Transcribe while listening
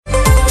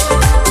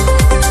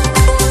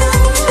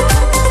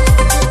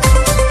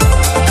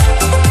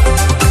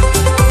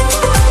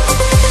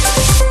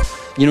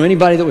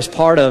Anybody that was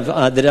part of,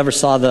 that ever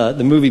saw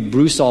the movie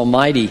Bruce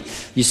Almighty,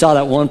 you saw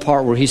that one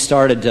part where he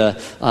started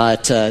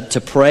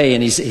to pray,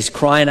 and he's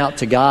crying out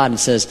to God and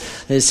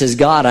says,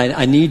 God,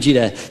 I need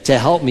you to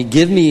help me.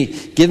 Give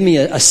me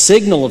a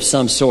signal of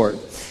some sort.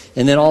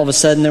 And then all of a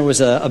sudden there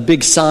was a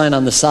big sign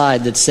on the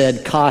side that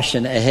said,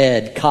 caution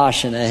ahead,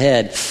 caution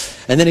ahead.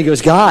 And then he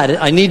goes, God,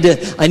 I need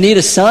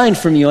a sign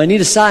from you. I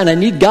need a sign. I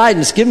need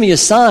guidance. Give me a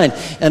sign.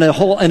 And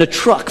a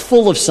truck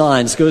full of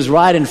signs goes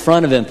right in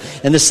front of him.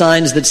 And the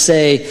signs that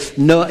say,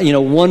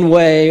 no, one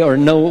way, or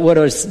no,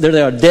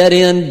 they are, dead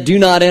end, do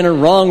not enter,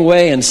 wrong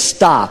way, and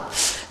stop.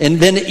 And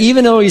then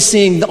even though he's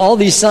seeing all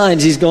these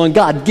signs, he's going,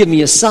 God, give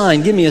me a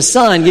sign, give me a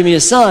sign, give me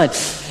a sign.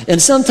 And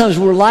sometimes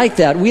we're like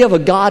that. We have a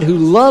God who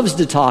loves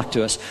to talk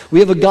to us. We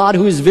have a God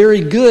who is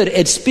very good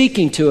at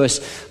speaking to us.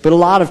 But a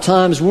lot of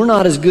times we're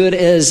not as good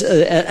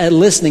at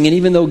listening. And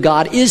even though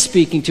God is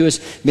speaking to us,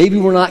 maybe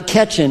we're not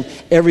catching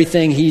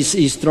everything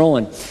He's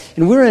throwing.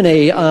 And we're in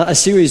a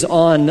series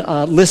on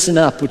Listen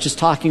Up, which is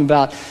talking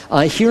about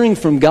hearing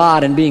from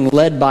God and being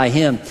led by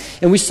Him.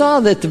 And we saw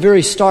that at the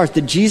very start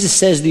that Jesus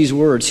says these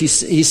words. He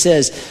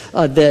says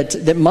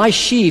that my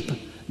sheep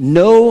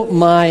know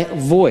my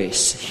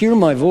voice, hear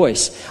my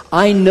voice.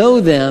 I know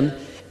them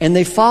and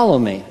they follow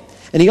me.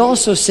 And he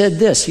also said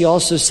this. He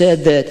also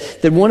said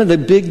that one of the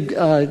big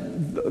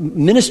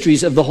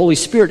ministries of the Holy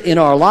Spirit in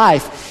our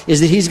life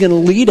is that He's going to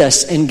lead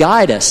us and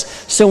guide us.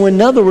 So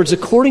in other words,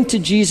 according to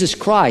Jesus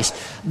Christ,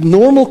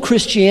 normal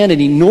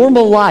Christianity,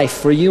 normal life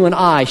for you and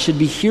I should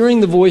be hearing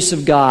the voice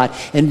of God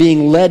and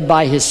being led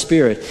by His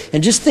Spirit.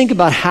 And just think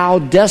about how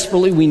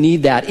desperately we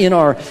need that in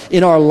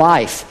our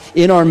life,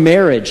 in our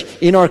marriage,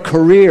 in our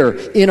career,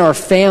 in our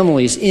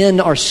families,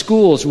 in our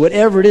schools,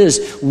 whatever it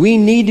is. We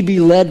need to be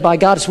led by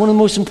God. It's one of the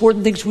most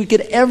important things we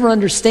could ever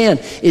understand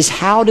is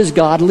how does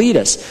God lead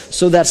us?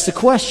 So that's the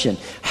question.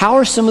 How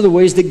are some of the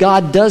ways that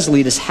God does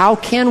lead us? How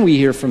can we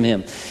hear from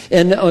Him?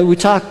 And we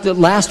talked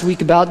last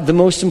week about the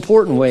most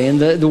important way and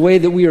the way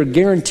that we are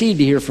guaranteed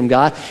to hear from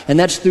God, and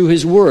that's through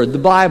His Word, the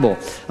Bible.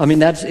 I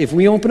mean, if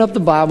we open up the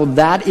Bible,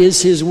 that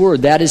is His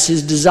Word. That is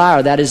His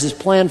desire. That is His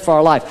plan for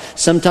our life.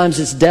 Sometimes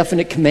it's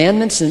definite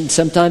commandments, and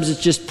sometimes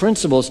it's just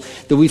principles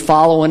that we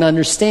follow and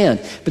understand.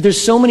 But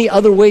there's so many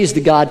other ways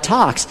that God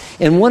talks,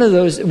 and one of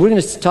those, we're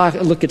going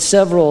to look at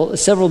several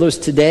of those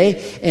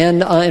today,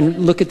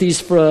 and look at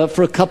these for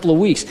a couple of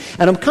weeks.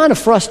 And I'm kind of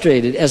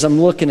frustrated as I'm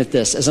looking at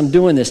this, as I'm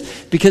doing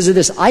this, because of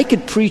this. I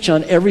could preach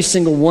on every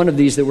single one of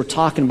these that we're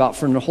talking about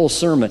for the whole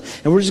sermon,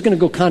 and we're just going to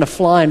go kind of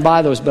flying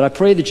by those, but I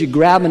pray that you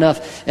grab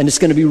enough, and it's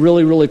going to be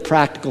really, really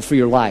practical for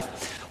your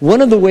life.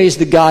 One of the ways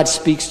that God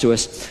speaks to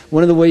us,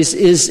 one of the ways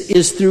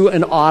is through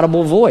an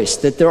audible voice,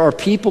 that there are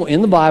people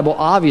in the Bible,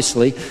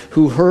 obviously,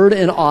 who heard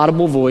an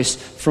audible voice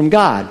from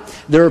God.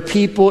 There are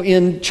people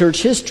in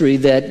church history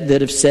that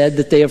have said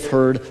that they have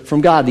heard from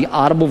God, the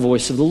audible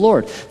voice of the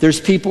Lord. There's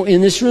people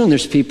in this room,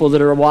 there's people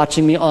that are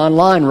watching me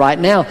online right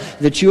now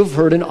that you have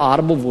heard an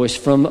audible voice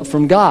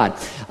from God.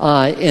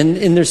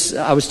 And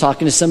I was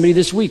talking to somebody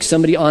this week,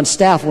 somebody on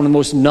staff, one of the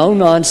most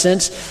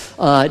no-nonsense,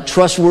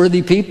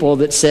 trustworthy people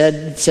that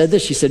said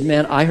this. She said,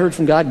 man, I heard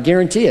from God,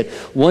 guarantee it.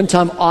 One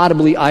time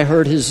audibly I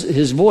heard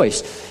his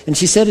voice. And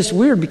she said it's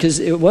weird because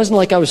it wasn't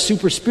like I was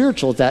super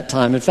spiritual at that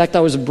time. In fact, I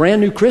was a brand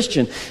new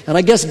Christian. And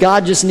I guess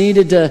God just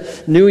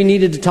knew He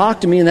needed to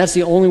talk to me, and that's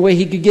the only way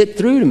He could get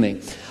through to me.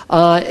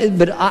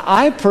 But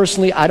I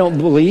personally,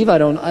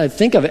 I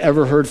think I've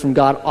ever heard from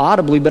God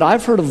audibly, but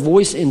I've heard a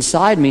voice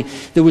inside me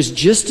that was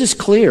just as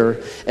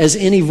clear as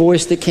any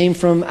voice that came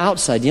from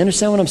outside. Do you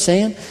understand what I'm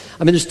saying?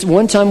 I mean, there's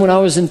one time when I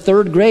was in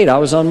third grade, I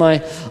was on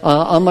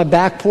my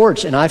back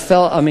porch, and I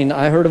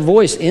heard a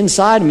voice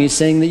inside me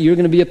saying that you're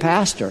going to be a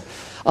pastor.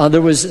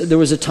 There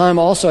was a time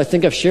also, I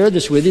think I've shared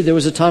this with you, there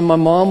was a time my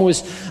mom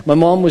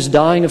was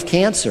dying of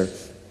cancer.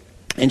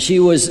 And she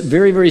was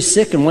very, very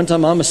sick, and one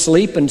time I'm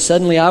asleep, and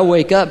suddenly I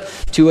wake up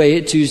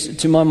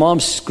to my mom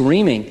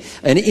screaming,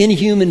 an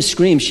inhuman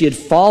scream. She had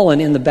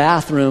fallen in the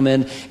bathroom,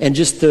 and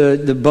just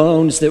the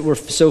bones that were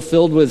so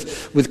filled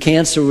with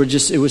cancer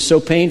it was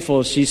so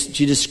painful. She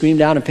just screamed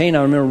out in pain.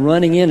 I remember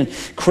running in and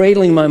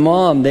cradling my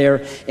mom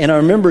there, and I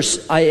remember,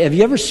 have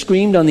you ever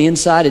screamed on the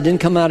inside? It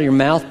didn't come out of your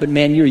mouth, but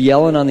man, you're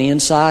yelling on the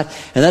inside,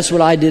 and that's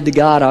what I did to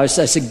God. I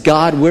said,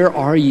 God, where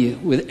are you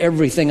with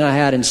everything I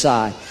had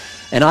inside?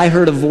 And I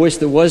heard a voice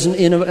that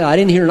I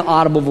didn't hear an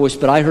audible voice,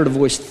 but I heard a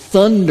voice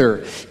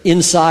thunder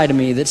inside of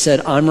me that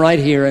said, I'm right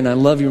here and I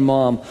love your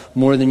mom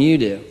more than you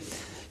do.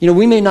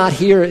 We may not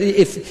hear,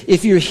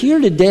 if you're here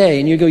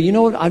today and you go, you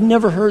know what, I've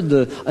never heard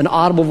an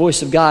audible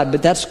voice of God,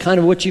 but that's kind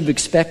of what you're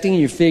expecting, and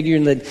you're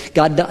figuring that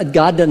God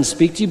doesn't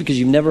speak to you because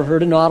you've never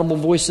heard an audible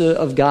voice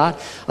of God.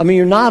 I mean,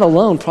 you're not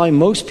alone. Probably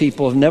most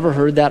people have never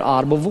heard that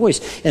audible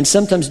voice. And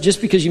sometimes just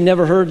because you've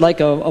never heard like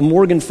a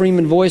Morgan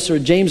Freeman voice or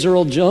a James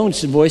Earl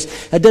Jones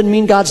voice, that doesn't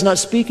mean God's not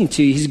speaking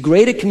to you. He's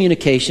great at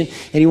communication,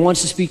 and He wants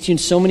to speak to you in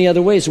so many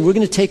other ways. And we're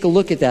going to take a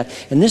look at that.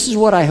 And this is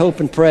what I hope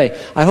and pray.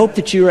 I hope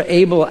that you are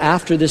able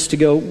after this to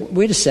go,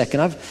 wait a second,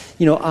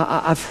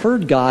 I've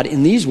heard God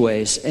in these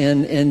ways,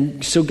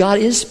 and so God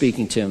is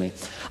speaking to me.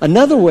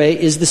 Another way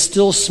is the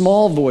still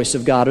small voice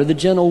of God, or the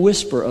gentle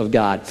whisper of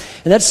God.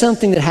 And that's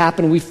something that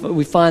happened.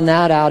 We find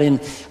that out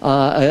in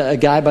a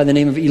guy by the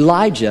name of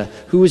Elijah,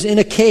 who was in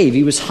a cave.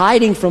 He was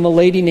hiding from a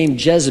lady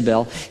named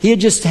Jezebel. He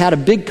had just had a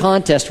big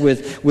contest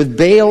with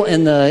Baal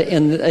and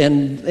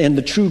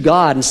the true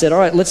God, and said, all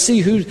right, let's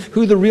see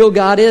who the real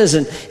God is.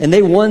 And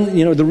they won,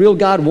 the real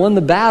God won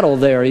the battle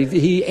there.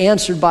 He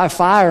answered by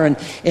fire.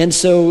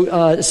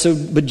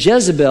 But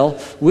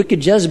Jezebel,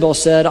 wicked Jezebel,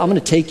 said, I'm going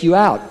to take you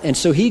out. And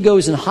so he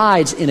goes and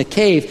hides in a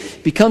cave,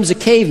 becomes a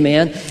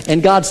caveman,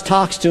 and God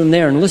talks to him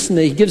there. And listen,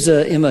 he gives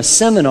him a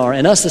seminar,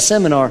 and us a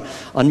seminar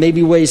on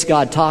maybe ways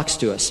God talks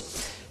to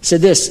us. He said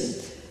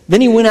this,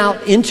 then he went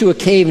out into a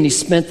cave and he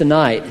spent the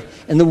night.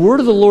 And the word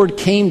of the Lord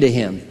came to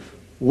him.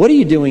 What are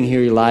you doing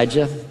here,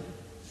 Elijah?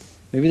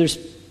 Maybe there's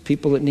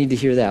people that need to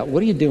hear that.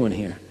 What are you doing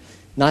here?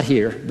 Not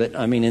here, but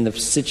I mean in the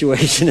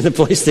situation, in the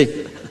place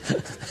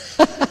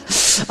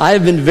I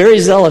have been very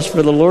zealous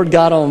for the Lord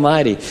God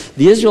Almighty.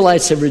 The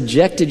Israelites have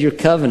rejected your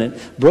covenant,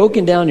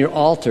 broken down your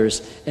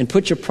altars, and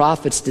put your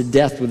prophets to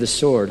death with the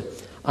sword.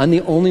 I'm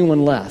the only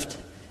one left.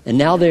 And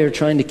now they are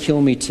trying to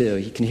kill me too.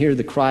 You can hear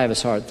the cry of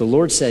his heart. The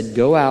Lord said,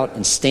 go out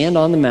and stand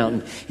on the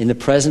mountain in the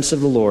presence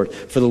of the Lord,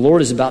 for the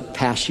Lord is about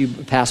to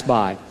pass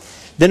by.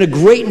 Then a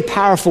great and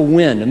powerful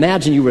wind,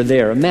 imagine you were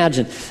there,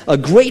 imagine, a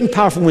great and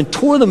powerful wind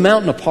tore the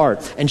mountain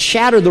apart and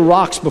shattered the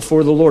rocks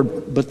before the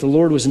Lord, but the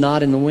Lord was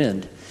not in the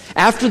wind.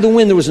 After the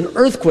wind there was an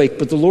earthquake,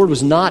 but the Lord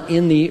was not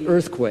in the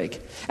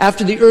earthquake.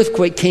 After the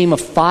earthquake came a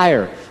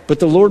fire, but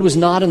the Lord was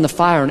not in the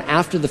fire. And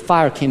after the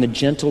fire came a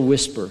gentle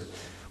whisper.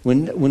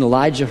 When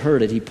Elijah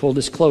heard it, he pulled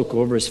his cloak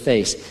over his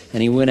face,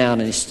 and he went out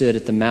and he stood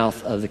at the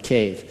mouth of the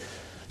cave.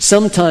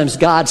 Sometimes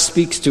God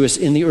speaks to us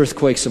in the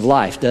earthquakes of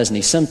life, doesn't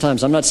he?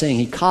 Sometimes, I'm not saying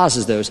he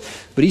causes those,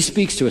 but he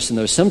speaks to us in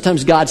those.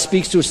 Sometimes God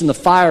speaks to us in the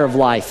fire of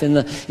life, in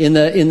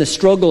the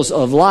struggles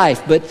of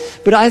life.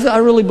 But I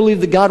really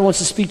believe that God wants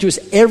to speak to us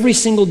every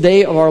single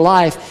day of our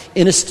life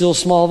in a still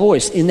small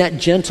voice, in that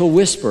gentle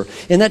whisper.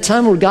 In that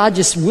time where God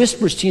just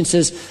whispers to you and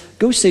says,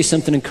 go say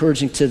something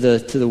encouraging to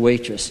the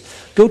waitress.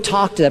 Go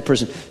talk to that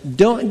person.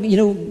 Don't,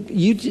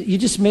 you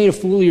just made a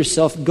fool of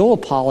yourself. Go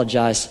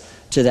apologize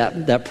to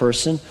that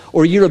person.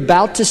 Or you're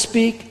about to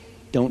speak,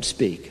 don't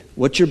speak.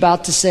 What you're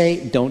about to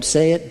say, don't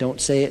say it,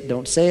 don't say it,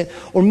 don't say it.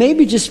 Or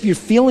maybe just you're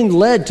feeling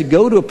led to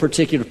go to a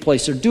particular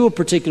place or do a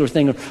particular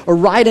thing or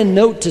write a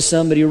note to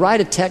somebody or write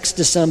a text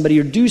to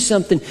somebody or do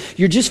something.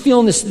 You're just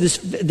feeling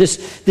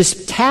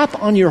this tap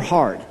on your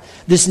heart.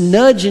 This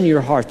nudge in your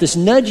heart, this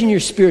nudge in your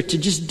spirit to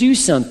just do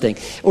something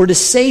or to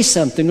say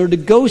something or to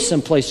go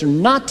someplace or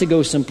not to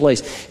go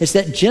someplace. It's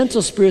that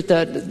gentle spirit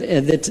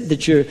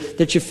that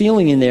you're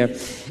feeling in there.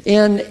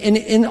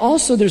 And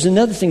also there's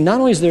another thing.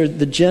 Not only is there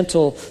the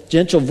gentle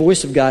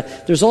voice of God,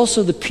 there's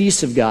also the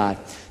peace of God.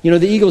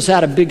 The Eagles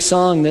had a big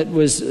song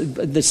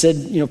that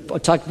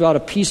said, talked about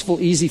a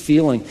peaceful, easy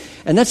feeling.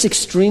 And that's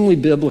extremely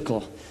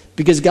biblical.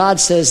 Because God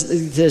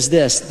says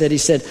this, that he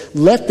said,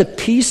 let the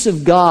peace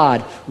of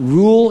God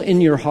rule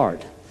in your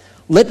heart.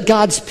 Let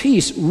God's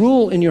peace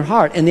rule in your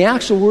heart. And the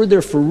actual word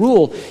there for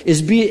rule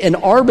is be an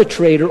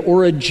arbitrator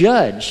or a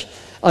judge.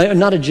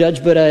 Not a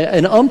judge, but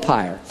an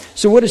umpire.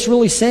 So what it's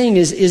really saying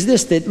is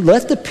this, that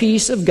let the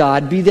peace of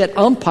God be that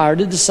umpire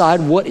to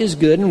decide what is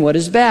good and what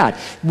is bad.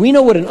 We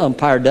know what an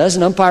umpire does.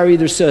 An umpire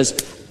either says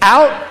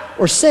out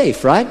or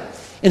safe, right?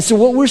 And so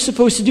what we're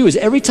supposed to do is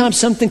every time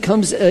something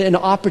comes, an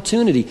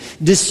opportunity,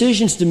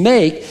 decisions to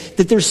make,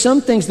 that there's some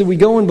things that we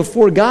go in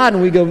before God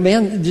and we go,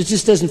 man, this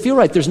just doesn't feel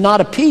right. There's not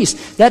a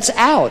peace. That's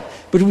out.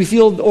 But we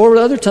feel, or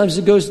other times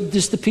it goes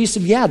just the peace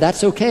of, yeah,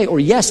 that's okay. Or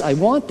yes, I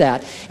want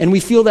that. And we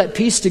feel that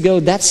peace to go,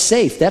 that's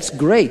safe. That's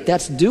great.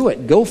 That's do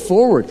it. Go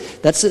forward.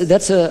 That's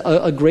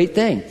a great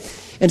thing.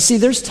 And see,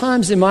 there's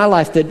times in my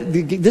life that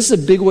this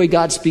is a big way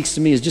God speaks to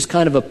me, is just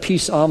kind of a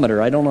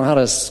peaceometer. I don't know how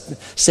to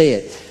say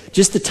it.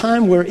 Just the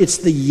time where it's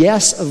the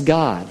yes of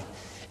God.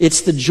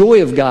 It's the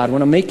joy of God.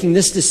 When I'm making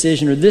this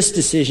decision or this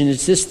decision, it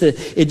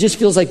just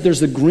feels like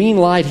there's a green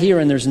light here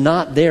and there's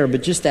not there,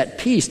 but just that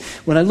peace.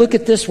 When I look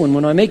at this one,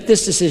 when I make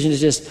this decision,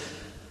 it's just,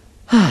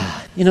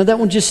 that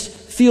one just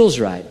feels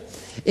right.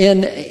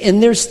 And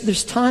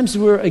there's times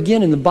where,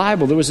 again, in the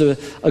Bible, there was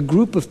a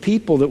group of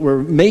people that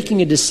were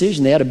making a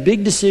decision. They had a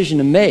big decision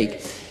to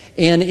make.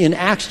 And in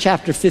Acts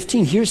chapter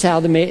 15, here's how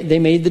they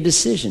made the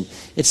decision.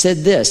 It said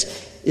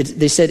this.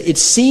 They said, it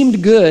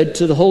seemed good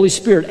to the Holy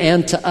Spirit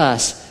and to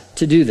us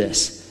to do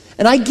this.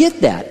 And I get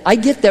that.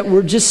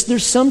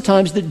 There's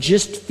sometimes that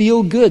just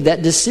feel good.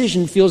 That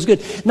decision feels good.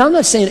 Now, I'm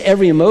not saying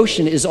every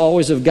emotion is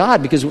always of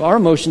God, because our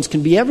emotions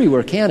can be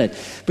everywhere, can't it?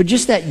 But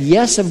just that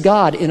yes of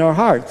God in our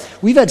heart.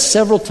 We've had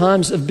several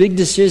times of big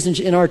decisions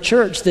in our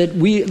church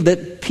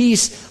that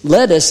peace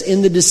led us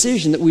in the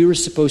decision that we were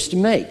supposed to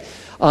make.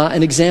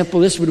 An example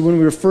of this would, when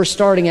we were first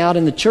starting out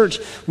in the church,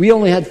 we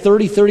only had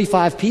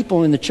 35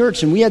 people in the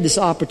church, and we had this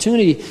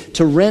opportunity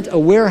to rent a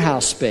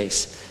warehouse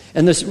space.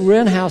 And this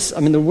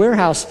the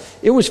warehouse,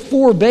 it was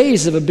 4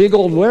 bays of a big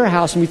old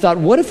warehouse. And we thought,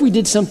 what if we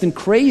did something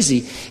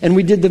crazy? And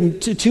we did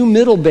the 2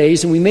 middle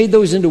bays, and we made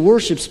those into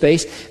worship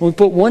space. And we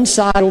put one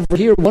side over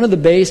here, one of the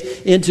bays,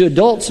 into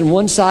adults, and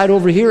one side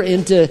over here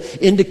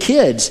into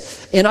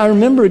kids. And I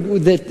remember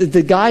that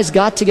the guys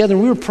got together,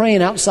 and we were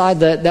praying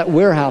outside that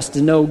warehouse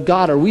to know,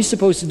 God, are we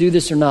supposed to do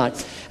this or not?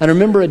 And I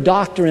remember a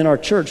doctor in our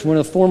church, one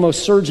of the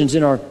foremost surgeons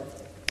in our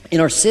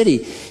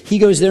city, he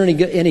goes there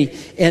and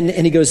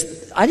he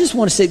goes, I just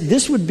want to say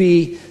this would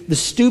be the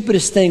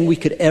stupidest thing we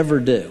could ever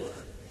do.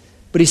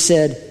 But he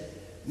said,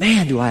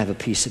 man, do I have a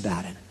peace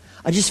about it.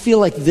 I just feel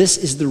like this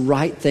is the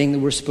right thing that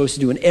we're supposed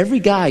to do. And every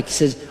guy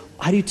says,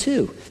 I do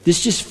too.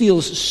 This just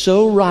feels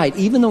so right.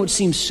 Even though it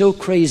seems so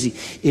crazy,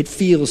 it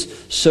feels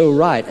so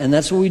right. And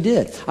that's what we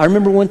did. I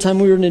remember one time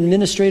we were in an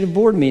administrative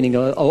board meeting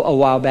a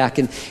while back,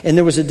 and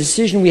there was a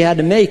decision we had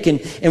to make,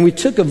 and we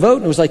took a vote,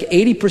 and it was like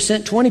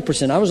 80%,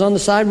 20%. I was on the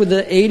side with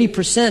the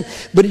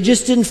 80%, but it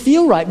just didn't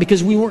feel right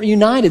because we weren't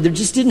united. There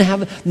just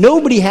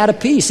nobody had a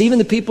peace. Even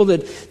the people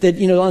that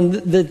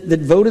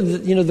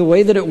voted the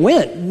way that it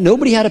went,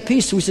 nobody had a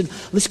peace. So we said,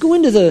 let's go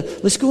into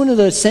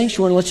the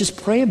sanctuary and let's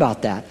just pray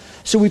about that.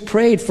 So we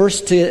prayed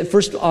first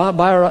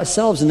by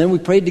ourselves, and then we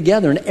prayed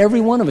together. And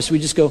every one of us, we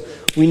just go,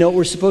 we know what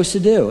we're supposed to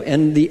do.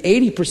 And the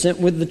 80%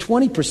 with the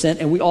 20%,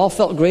 and we all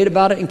felt great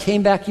about it and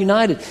came back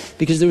united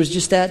because there was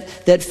just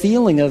that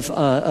feeling of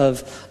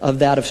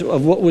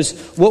what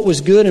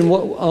was good and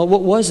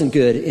what wasn't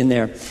good in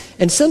there.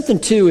 And something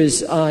too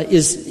is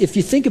if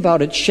you think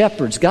about it,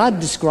 shepherds.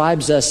 God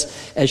describes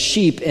us as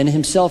sheep and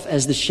Himself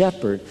as the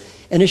shepherd.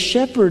 And a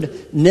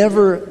shepherd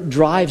never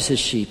drives his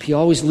sheep. He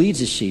always leads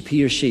his sheep,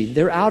 he or she.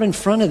 They're out in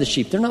front of the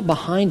sheep. They're not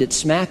behind it,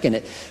 smacking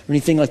it, or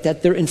anything like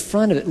that. They're in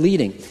front of it,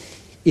 leading.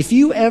 If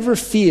you ever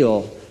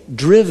feel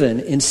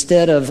driven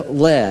instead of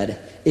led,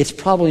 it's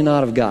probably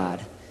not of God.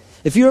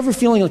 If you're ever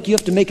feeling like you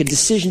have to make a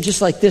decision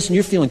just like this, and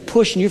you're feeling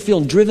pushed and you're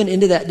feeling driven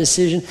into that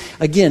decision,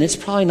 again, it's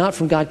probably not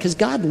from God, because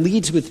God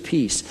leads with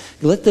peace.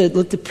 Let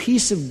the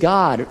peace of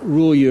God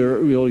rule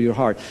your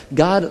heart.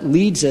 God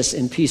leads us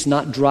in peace,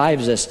 not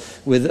drives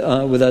us with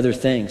other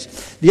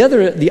things.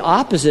 The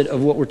opposite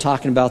of what we're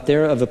talking about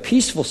there, of a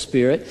peaceful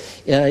spirit,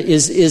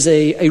 is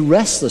a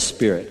restless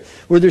spirit,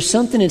 where there's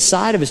something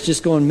inside of us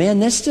just going, man,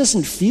 this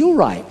doesn't feel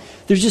right.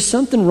 There's just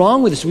something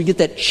wrong with us. We get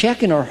that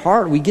check in our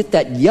heart. We get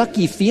that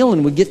yucky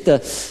feeling. We get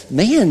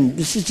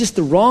this is just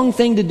the wrong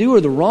thing to do, or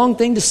the wrong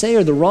thing to say,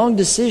 or the wrong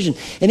decision.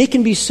 And it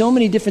can be so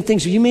many different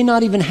things. You may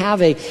not even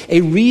have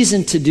a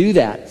reason to do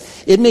that.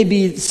 It may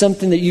be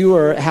something that you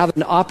have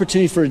an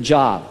opportunity for a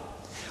job.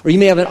 Or you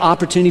may have an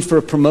opportunity for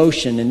a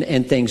promotion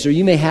and things. Or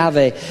you may have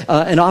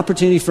an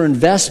opportunity for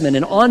investment.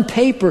 And on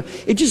paper,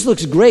 it just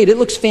looks great. It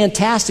looks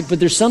fantastic. But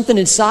there's something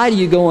inside of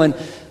you going,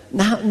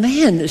 now,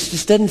 man, this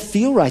just doesn't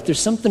feel right. There's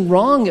something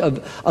wrong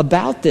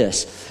about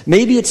this.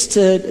 Maybe it's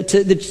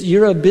that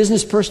you're a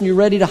business person, you're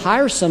ready to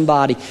hire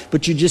somebody,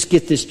 but you just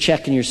get this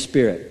check in your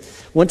spirit.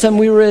 One time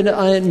we were at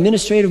an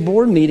administrative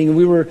board meeting, and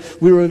we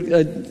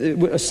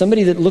were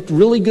somebody that looked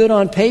really good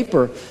on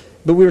paper,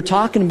 but we were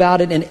talking about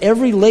it, and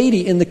every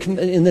lady in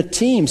the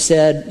team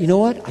said, you know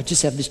what, I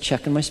just have this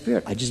check in my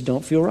spirit. I just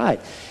don't feel right.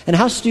 And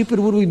how stupid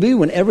would we be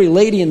when every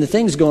lady in the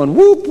thing's going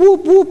whoop,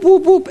 whoop, whoop,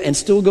 whoop, whoop, and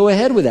still go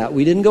ahead with that?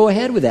 We didn't go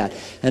ahead with that.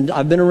 And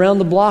I've been around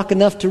the block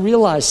enough to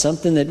realize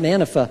something, that,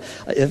 man,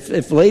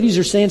 if ladies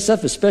are saying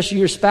stuff, especially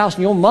your spouse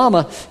and your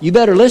mama, you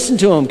better listen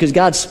to them, because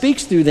God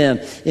speaks through them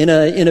in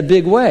a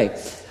big way.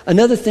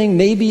 Another thing,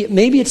 maybe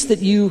it's that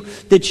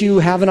you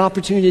have an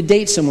opportunity to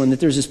date someone, that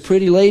there's this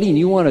pretty lady and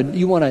you want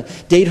to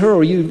date her,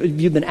 or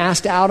you've been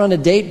asked out on a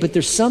date, but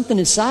there's something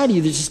inside of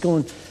you that's just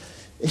going,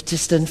 it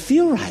just doesn't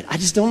feel right. I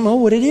just don't know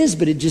what it is,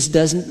 but it just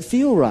doesn't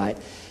feel right.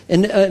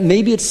 And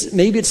maybe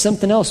it's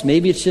something else.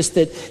 Maybe it's just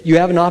that you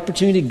have an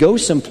opportunity to go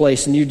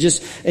someplace, and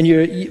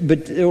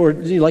or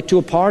you like to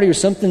a party or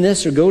something,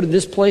 or go to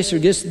this place or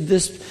this,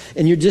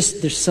 and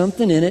there's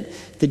something in it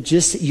that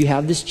just, you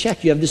have this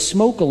check, you have this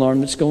smoke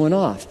alarm that's going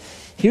off.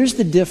 Here's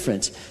the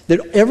difference: that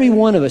every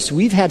one of us,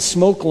 we've had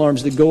smoke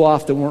alarms that go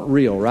off that weren't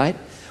real, right?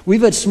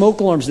 We've had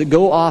smoke alarms that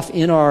go off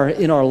in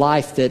our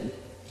life that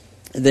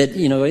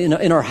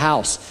in our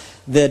house,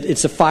 that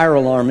it's a fire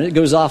alarm, and it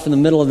goes off in the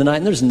middle of the night,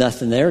 and there's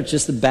nothing there. It's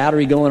just the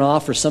battery going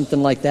off or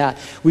something like that.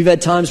 We've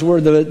had times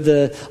where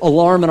the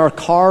alarm in our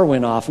car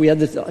went off. We had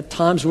the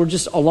times where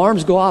just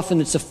alarms go off and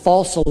it's a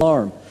false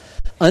alarm.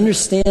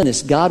 Understand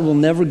this: God will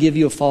never give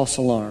you a false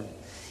alarm.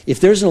 If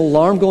there's an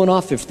alarm going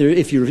off,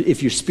 if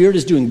your spirit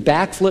is doing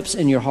backflips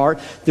in your heart,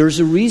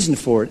 there's a reason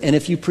for it. And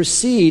if you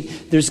proceed,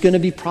 there's going to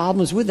be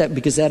problems with that,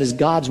 because that is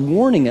God's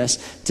warning us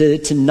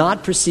to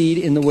not proceed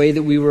in the way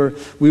that we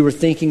were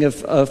thinking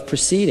of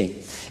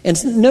proceeding.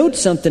 And note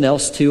something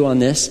else too on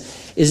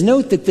this, is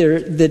note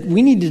that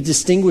we need to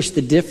distinguish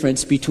the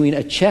difference between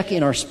a check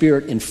in our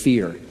spirit and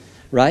fear.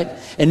 right?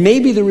 And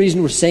maybe the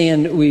reason we're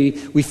saying we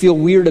feel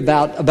weird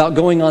about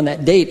going on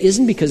that date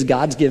isn't because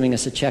God's giving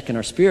us a check in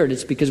our spirit.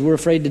 It's because we're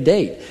afraid to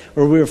date,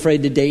 or we're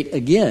afraid to date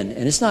again.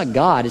 And it's not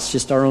God, it's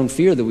just our own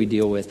fear that we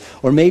deal with.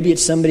 Or maybe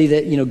it's somebody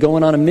that,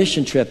 going on a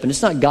mission trip, and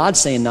it's not God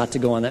saying not to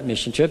go on that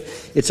mission trip.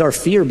 It's our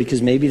fear,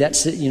 because maybe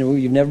that's,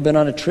 you've never been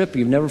on a trip, or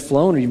you've never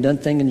flown, or you've done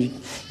things.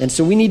 And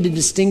so we need to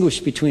distinguish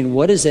between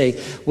what is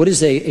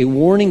a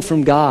warning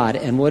from God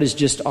and what is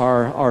just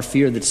our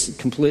fear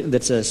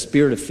that's a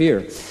spirit of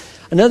fear.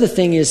 Another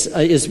thing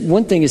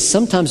is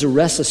sometimes a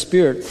restless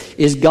spirit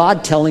is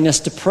God telling us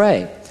to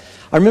pray.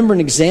 I remember an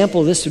example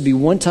of this would be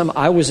one time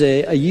I was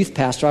a youth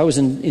pastor. I was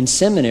in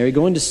seminary,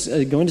 going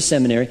to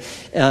seminary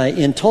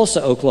in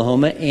Tulsa,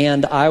 Oklahoma,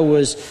 and I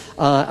was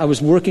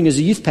working as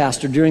a youth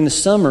pastor during the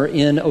summer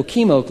in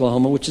Okemah,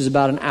 Oklahoma, which is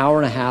about an hour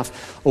and a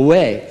half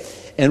away.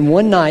 And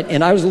one night,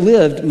 and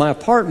my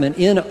apartment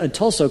in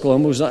Tulsa,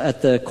 Oklahoma, was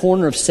at the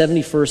corner of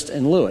 71st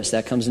and Lewis.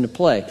 That comes into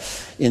play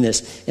in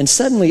this. And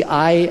suddenly,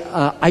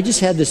 I just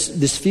had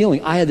this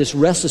feeling. I had this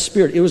restless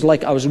spirit. It was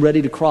like I was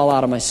ready to crawl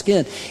out of my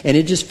skin. And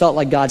it just felt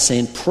like God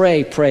saying,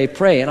 pray, pray,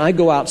 pray. And I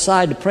go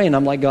outside to pray, and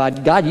I'm like,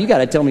 God, you got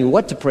to tell me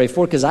what to pray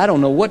for, because I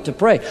don't know what to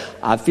pray.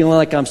 I'm feeling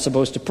like I'm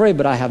supposed to pray,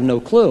 but I have no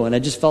clue. And I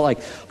just felt like,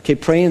 okay,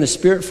 pray in the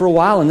Spirit for a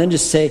while, and then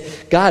just say,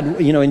 God,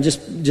 and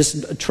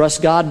just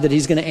trust God that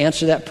He's going to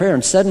answer that prayer.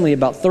 And suddenly,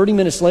 about 30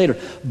 minutes later,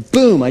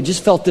 boom, I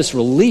just felt this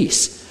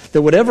release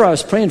that whatever I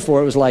was praying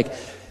for, it was like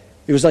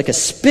a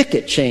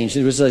spigot changed.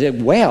 It was like,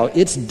 wow,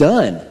 it's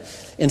done.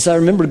 And so I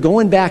remember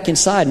going back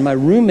inside, and my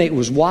roommate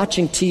was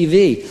watching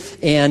TV,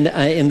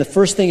 and the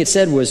first thing it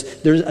said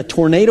was, "There's a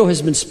tornado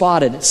has been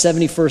spotted at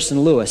 71st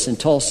and Lewis in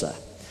Tulsa."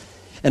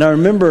 And I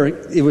remember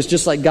it was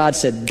just like God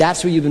said,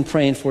 "That's what you've been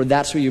praying for.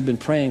 That's what you've been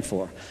praying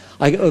for."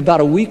 About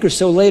a week or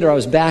so later, I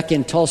was back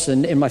in Tulsa,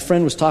 and my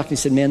friend was talking. He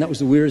said, "Man, that was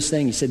the weirdest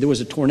thing." He said, "There was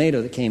a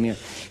tornado that came here."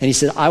 And he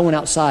said, "I went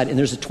outside, and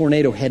there's a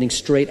tornado heading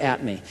straight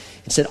at me."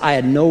 He said, "I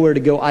had nowhere to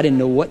go. I didn't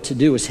know what to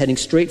do. It was heading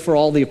straight for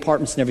all the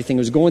apartments and everything.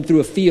 It was going through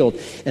a field.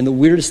 And the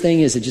weirdest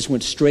thing is it just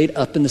went straight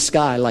up in the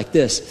sky like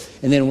this.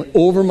 And then it went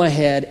over my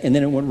head, and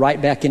then it went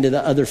right back into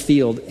the other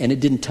field, and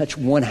it didn't touch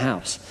one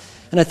house."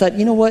 And I thought,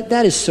 you know what?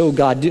 That is so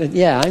God.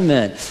 Yeah,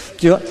 amen.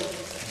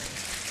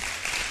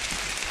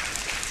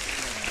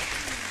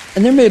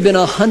 And there may have been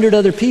 100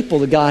 other people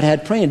that God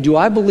had praying. Do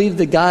I believe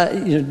that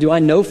God, do I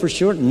know for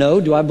sure?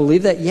 No. Do I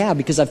believe that? Yeah,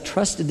 because I've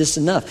trusted this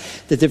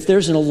enough that if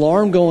there's an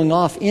alarm going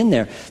off in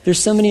there. There's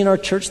somebody in our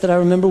church that I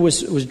remember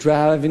was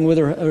driving with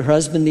her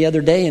husband the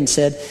other day and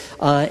said,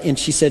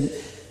 she said,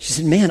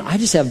 "Man, I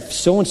just have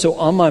so-and-so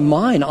on my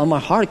mind, on my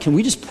heart. Can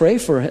we just pray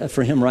for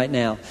him right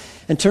now?"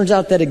 And turns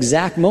out that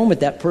exact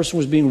moment, that person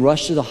was being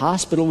rushed to the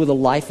hospital with a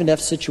life and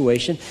death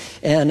situation,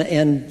 and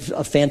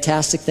a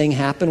fantastic thing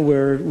happened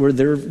where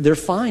they're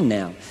fine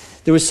now.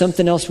 There was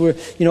something else where,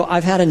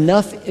 I've had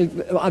enough,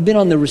 I've been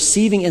on the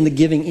receiving and the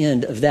giving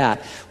end of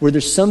that, where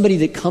there's somebody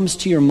that comes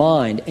to your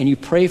mind and you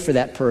pray for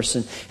that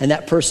person, and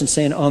that person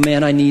saying, "Oh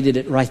man, I needed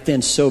it right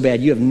then so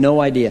bad. You have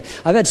no idea."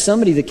 I've had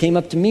somebody that came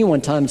up to me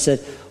one time and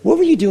said, "What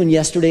were you doing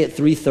yesterday at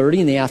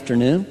 3:30 in the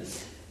afternoon?"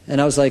 And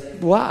I was like,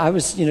 "Well, I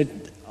was,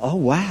 oh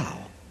wow."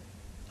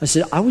 I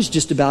said, "I was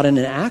just about in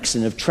an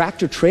accident. A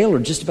tractor trailer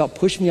just about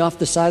pushed me off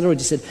the side of the road."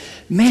 He said,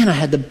 "Man, I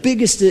had the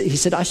biggest..." He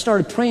said, "I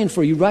started praying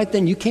for you right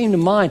then. You came to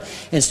mind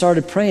and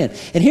started praying."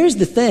 And here's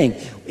the thing.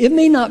 It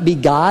may not be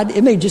God.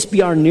 It may just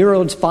be our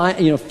neurons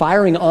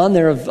firing on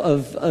there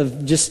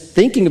of just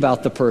thinking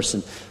about the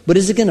person. But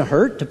is it going to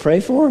hurt to pray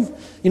for them?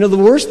 The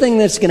worst thing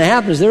that's going to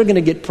happen is they're going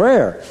to get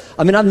prayer.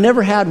 I mean, I've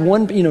never had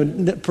one,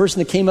 person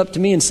that came up to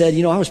me and said,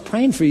 "I was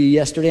praying for you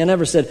yesterday." I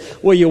never said,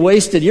 "Well, you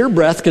wasted your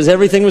breath because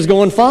everything was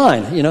going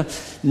fine."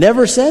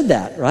 Never said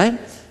that, right?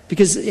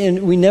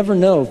 And we never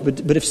know.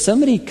 But if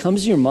somebody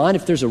comes to your mind,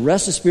 if there's a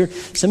restless spirit,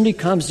 somebody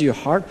comes to your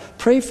heart,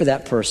 pray for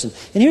that person.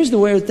 And here's the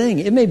weird thing.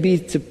 It may be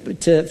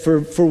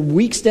for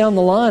weeks down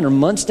the line or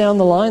months down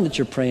the line that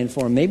you're praying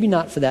for them. Maybe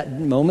not for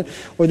that moment.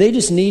 Or they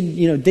just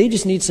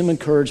need some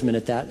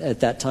encouragement at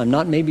that time.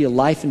 Not maybe a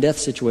life and death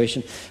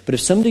situation. But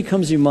if somebody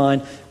comes to your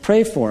mind,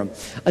 pray for them.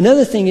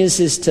 Another thing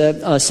is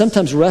to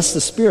sometimes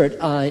restless spirit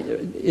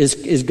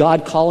is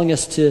God calling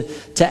us to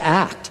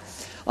act.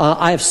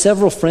 I have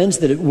several friends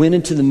that went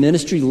into the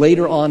ministry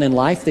later on in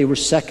life. They were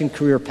second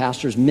career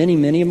pastors.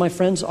 Many of my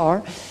friends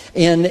are.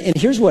 And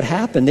here's what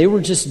happened. They were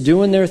just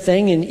doing their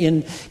thing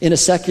in a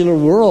secular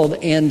world,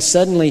 and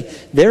suddenly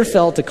they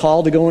felt a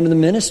call to go into the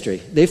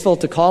ministry. They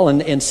felt a call,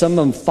 and some of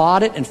them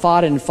fought it.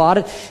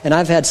 And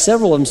I've had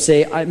several of them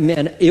say,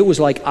 "Man, it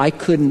was like I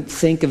couldn't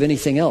think of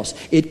anything else.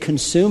 It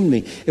consumed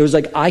me. It was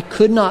like I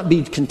could not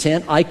be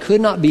content. I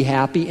could not be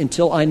happy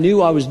until I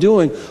knew I was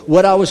doing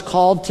what I was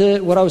called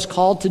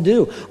to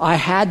do. I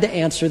had to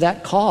answer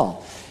that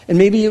call." And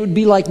maybe it would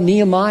be like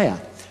Nehemiah.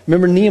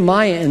 Remember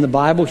Nehemiah in the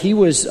Bible? He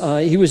was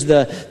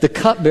the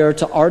cupbearer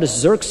to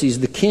Artaxerxes,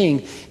 the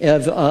king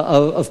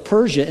of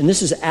Persia. And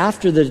this is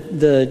after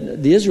the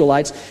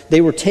Israelites,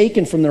 they were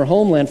taken from their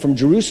homeland, from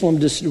Jerusalem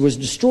was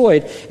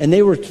destroyed, and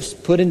they were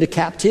put into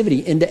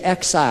captivity, into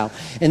exile.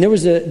 And there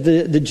was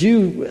the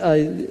Jew,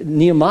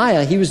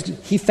 Nehemiah,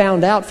 he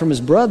found out from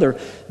his brother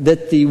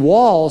that the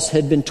walls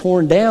had been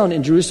torn down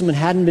in Jerusalem and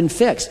hadn't been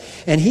fixed.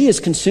 And he is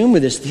consumed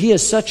with this. He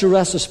has such a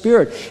restless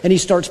spirit. And he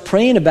starts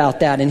praying about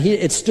that. And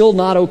it's still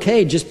not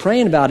okay, just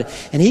praying about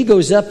it. And he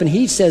goes up and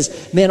he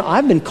says, man,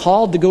 I've been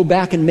called to go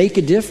back and make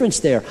a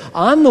difference there.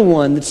 I'm the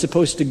one that's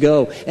supposed to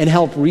go and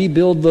help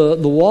rebuild the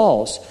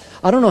walls.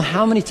 I don't know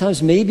how many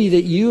times maybe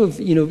that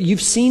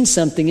you've seen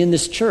something in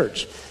this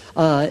church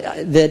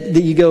that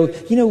you go,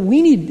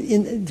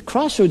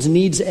 Crossroads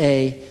needs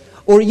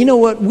or you know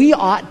what, we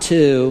ought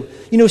to,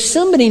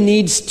 somebody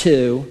needs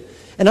to.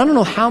 And I don't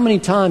know how many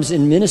times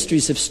in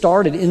ministries have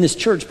started in this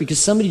church because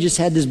somebody just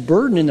had this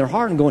burden in their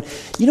heart and going,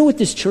 you know what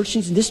this church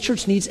needs? This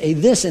church needs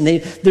this. And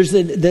there's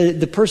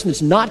the person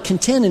that's not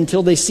content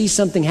until they see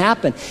something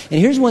happen. And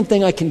here's one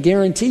thing I can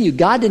guarantee you.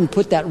 God didn't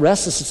put that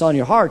restlessness on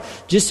your heart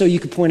just so you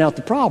could point out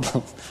the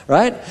problem,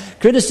 right?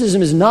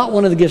 Criticism is not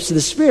one of the gifts of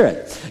the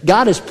Spirit.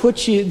 God has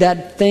put you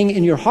that thing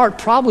in your heart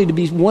probably to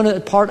be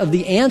part of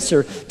the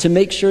answer to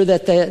make sure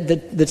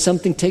that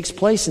something takes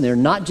place in there,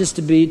 not just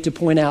to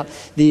point out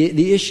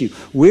the issue.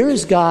 Where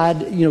is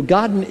God?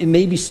 God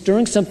may be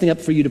stirring something up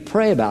for you to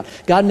pray about.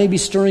 God may be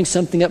stirring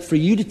something up for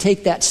you to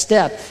take that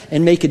step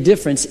and make a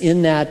difference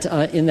in that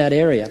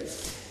area.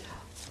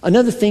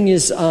 Another thing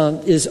is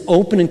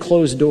open and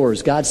closed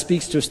doors. God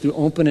speaks to us through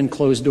open and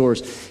closed doors.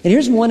 And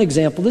here's one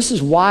example. This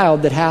is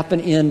wild that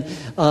happened in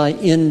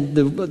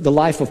the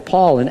life of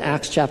Paul in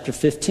Acts chapter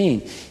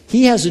 15.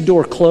 He has a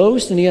door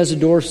closed and he has a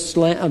door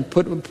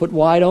put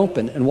wide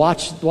open. And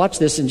watch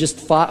this in just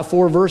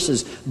 4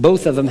 verses.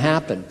 Both of them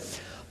happen.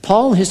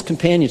 Paul and his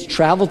companions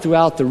traveled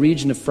throughout the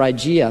region of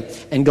Phrygia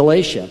and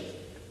Galatia,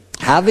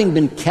 having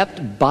been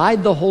kept by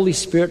the Holy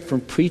Spirit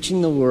from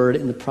preaching the word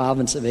in the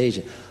province of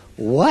Asia.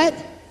 What?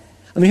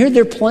 I mean, here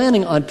they're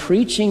planning on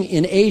preaching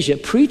in Asia,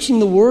 preaching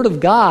the word of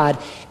God,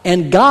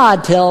 and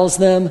God tells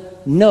them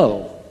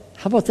no.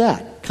 How about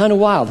that? Kind of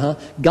wild, huh?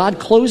 God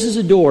closes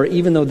a door,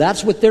 even though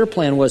that's what their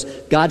plan was.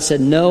 God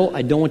said, no,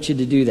 I don't want you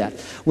to do that.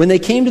 When they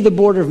came to the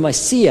border of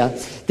Mysia,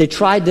 they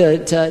tried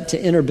to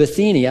enter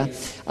Bithynia,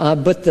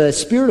 but the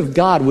Spirit of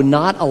God would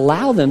not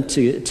allow them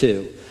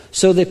to.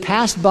 So they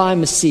passed by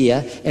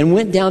Mysia and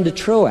went down to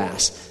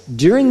Troas.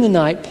 During the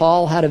night,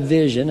 Paul had a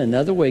vision,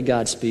 another way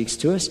God speaks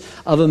to us,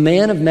 of a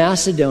man of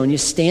Macedonia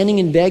standing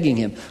and begging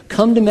him,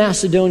 come to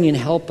Macedonia and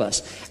help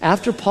us.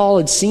 After Paul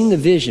had seen the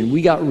vision,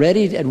 we got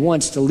ready at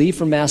once to leave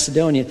for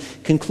Macedonia,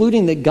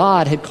 concluding that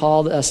God had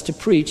called us to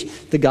preach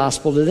the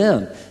gospel to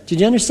them. Did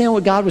you understand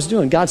what God was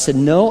doing? God said,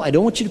 no, I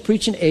don't want you to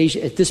preach in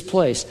Asia at this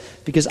place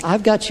because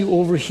I've got you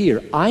over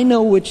here. I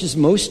know which is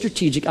most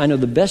strategic. I know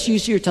the best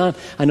use of your time.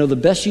 I know the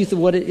best use of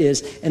what it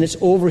is, and it's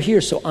over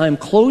here. So I'm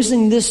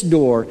closing this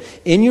door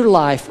in your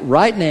life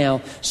right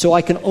now so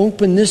I can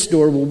open this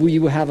door where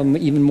you will have an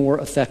even more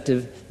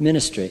effective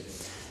ministry.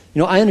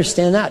 I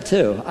understand that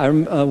too.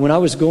 When I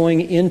was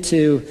going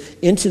into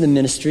the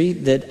ministry,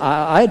 that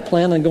I had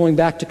planned on going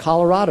back to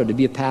Colorado to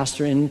be a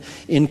pastor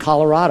in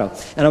Colorado.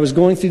 And I was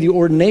going through the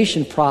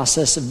ordination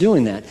process of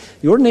doing that.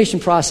 The ordination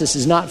process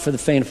is not for the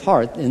faint of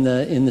heart in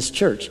this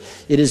church.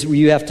 It is where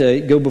you have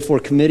to go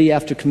before committee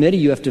after committee.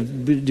 You have to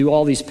do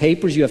all these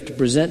papers. You have to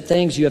present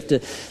things. You have to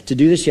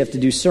do this. You have to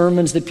do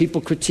sermons that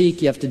people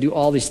critique. You have to do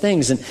all these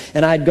things.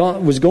 And I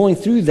was going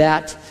through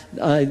that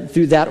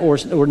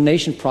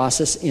ordination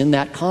process in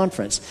that conference.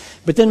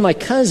 But then my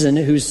cousin,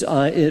 who's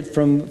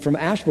from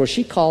Asheboro,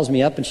 she calls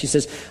me up and she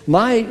says,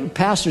 my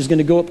pastor's going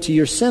to go up to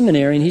your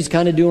seminary and he's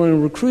kind of doing a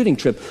recruiting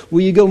trip.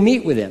 Will you go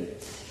meet with him?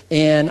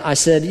 And I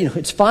said,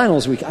 it's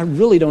finals week. I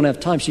really don't have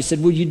time. She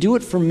said, will you do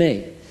it for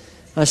me?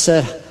 I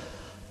said,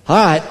 all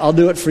right, I'll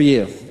do it for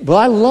you. Well,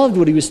 I loved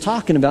what he was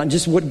talking about and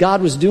just what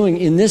God was doing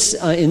in this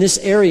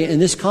area, in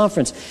this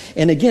conference.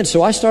 And again,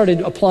 so I started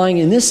applying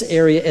in this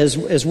area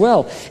as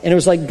well. And it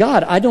was like,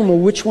 God, I don't know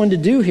which one to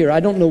do here. I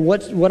don't know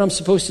what I'm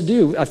supposed to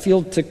do. I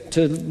feel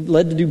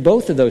led to do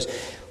both of those.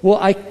 Well,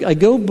 I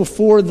go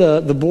before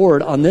the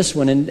board on this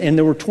one, and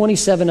there were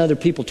 26 other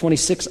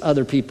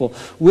people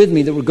with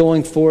me that were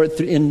going for it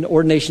in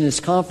ordination in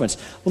this conference.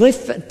 Well,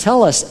 they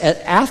tell us,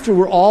 after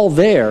we're all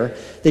there,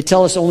 they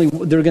tell us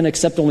they're going to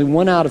accept only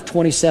 1 out of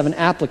 27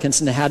 applicants,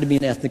 and it had to be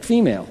an ethnic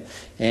female.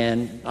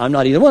 And I'm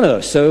not either one of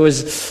those. So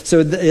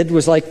it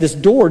was like this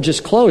door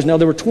just closed. Now,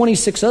 there were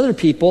 26 other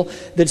people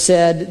that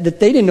said that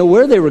they didn't know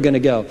where they were going to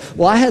go.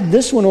 Well, I had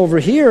this one over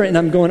here, and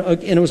I'm going,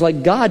 and it was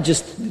like God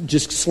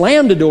just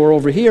slammed a door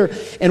over here.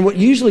 And what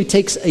usually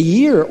takes a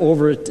year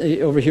over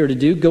here to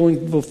do,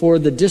 going before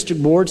the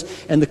district boards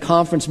and the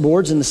conference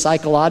boards and the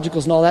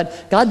psychologicals and all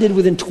that, God did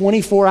within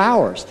 24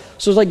 hours.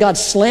 So it was like God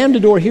slammed a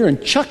door here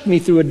and chucked me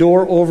through a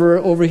door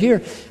over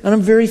here. And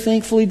I'm very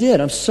thankful He did.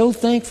 I'm so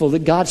thankful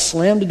that God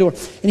slammed a door.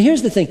 And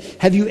here's the thing.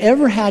 Have you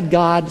ever had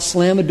God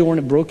slam a door and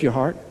it broke your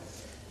heart?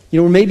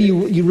 Or maybe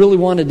you really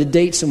wanted to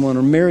date someone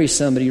or marry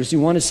somebody, or you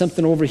wanted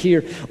something over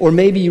here, or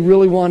maybe you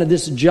really wanted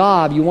this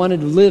job, you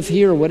wanted to live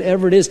here, or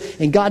whatever it is,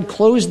 and God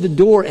closed the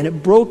door and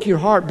it broke your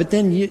heart. But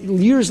then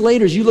years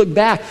later, as you look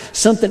back,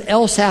 something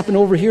else happened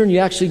over here, and you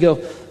actually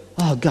go,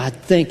 oh, God,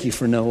 thank you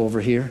for no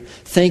over here.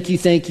 Thank you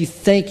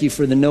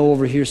for the no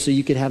over here so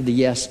you could have the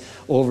yes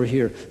over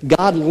here.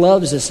 God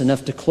loves us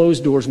enough to close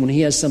doors when He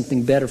has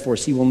something better for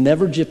us. He will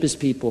never gyp His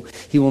people.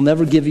 He will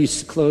never give you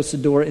close the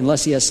door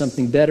unless He has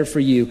something better for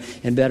you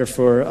and better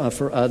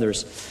for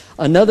others.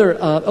 But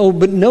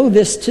know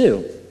this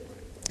too,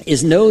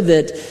 is know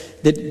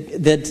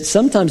that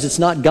sometimes it's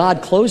not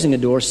God closing a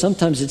door,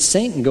 sometimes it's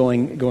Satan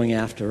going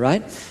after,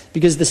 right?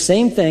 Because the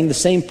same thing, the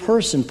same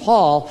person,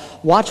 Paul,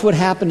 watch what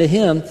happened to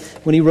him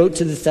when he wrote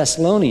to the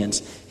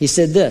Thessalonians. He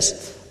said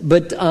this,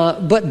 but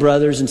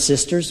brothers and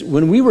sisters,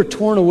 when we were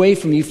torn away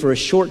from you for a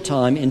short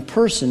time, in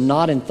person,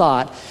 not in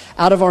thought,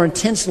 out of our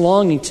intense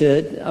longing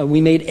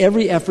we made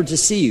every effort to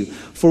see you.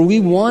 For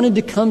we wanted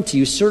to come to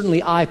you,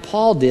 certainly I,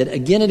 Paul, did,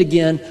 again and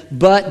again,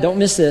 but, don't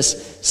miss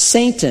this,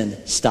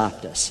 Satan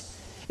stopped us.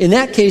 In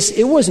that case,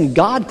 it wasn't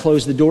God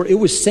closed the door. It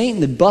was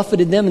Satan that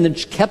buffeted them and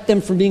that kept them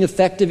from being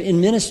effective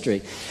in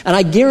ministry. And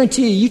I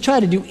guarantee you try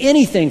to do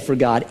anything for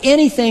God,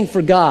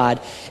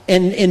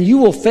 and you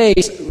will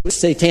face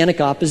satanic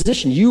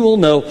opposition. You will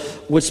know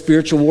what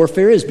spiritual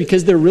warfare is,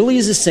 because there really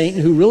is a Satan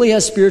who really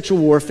has spiritual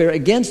warfare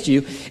against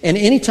you. And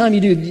anytime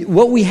you do,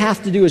 what we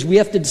have to do is we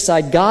have to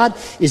decide, God,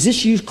 is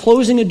this you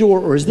closing a door,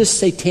 or is this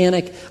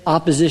satanic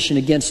opposition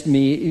against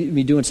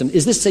me doing something?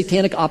 Is this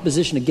satanic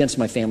opposition against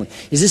my family?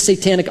 Is this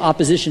satanic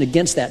opposition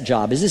against that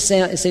job? Is this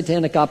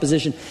satanic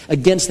opposition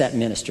against that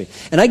ministry?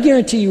 And I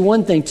guarantee you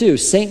one thing too,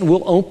 Satan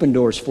will open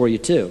doors for you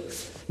too.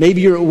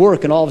 Maybe you're at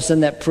work and all of a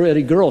sudden that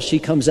pretty girl, she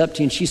comes up to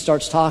you and she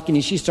starts talking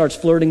and she starts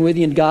flirting with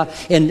you,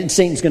 and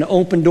Satan's going to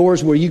open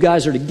doors where you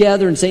guys are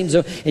together,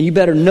 and you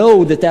better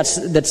know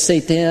that's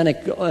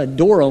satanic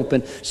door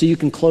open so you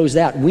can close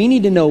that. We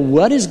need to know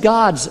what is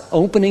God's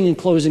opening and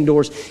closing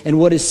doors and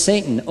what is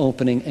Satan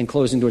opening and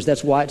closing doors.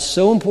 That's why it's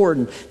so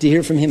important to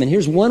hear from Him. And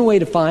here's one way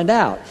to find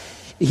out.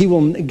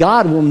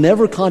 God will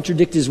never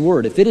contradict His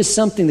word. If it is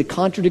something that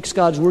contradicts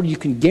God's word, you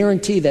can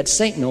guarantee that's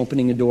Satan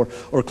opening a door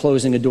or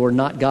closing a door,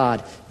 not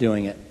God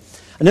doing it.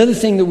 Another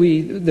thing that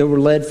we're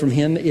led from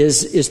Him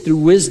is through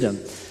wisdom.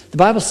 The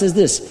Bible says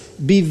this,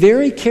 be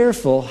very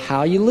careful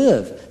how you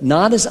live,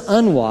 not as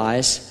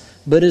unwise,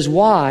 but as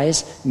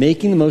wise,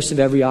 making the most of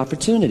every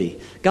opportunity.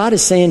 God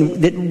is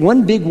saying that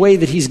one big way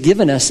that He's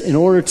given us in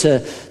order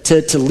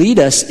to lead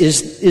us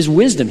is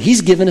wisdom.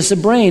 He's given us a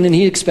brain and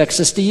He expects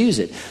us to use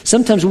it.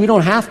 Sometimes we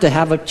don't have to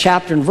have a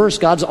chapter and verse.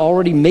 God's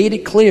already made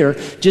it clear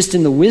just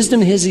in the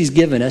wisdom He's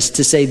given us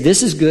to say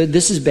this is good,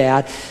 this is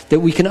bad,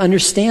 that we can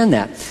understand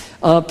that.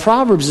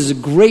 Proverbs is a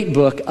great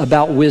book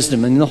about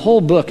wisdom, and the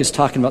whole book is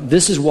talking about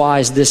this is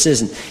wise, this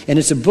isn't. And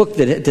it's a book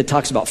that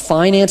talks about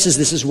finances,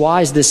 this is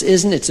wise, this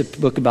isn't. It's a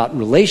book about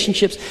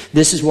relationships,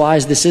 this is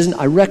wise, this isn't.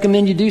 I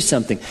recommend you do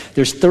something.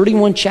 There's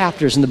 31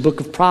 chapters in the book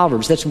of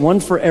Proverbs. That's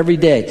one for every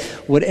day.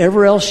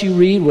 Whatever else you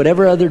read,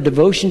 whatever other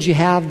devotions you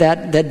have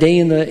that day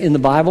in the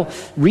Bible,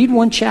 read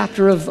one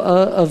chapter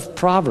of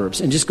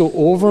Proverbs and just go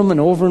over them and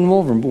over and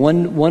over them,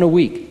 one a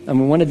week.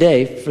 One a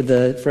day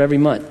for every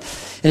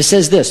month. And it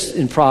says this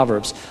in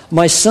Proverbs,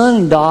 my son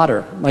and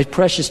daughter, my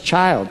precious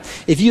child,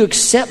 if you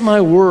accept my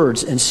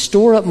words and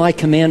store up my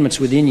commandments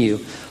within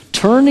you,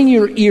 turning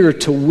your ear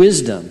to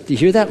wisdom, do you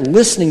hear that?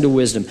 Listening to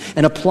wisdom,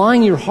 and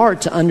applying your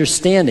heart to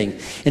understanding.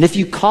 And if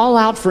you call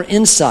out for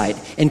insight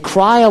and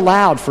cry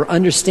aloud for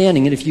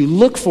understanding, and if you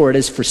look for it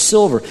as for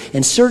silver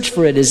and search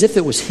for it as if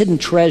it was hidden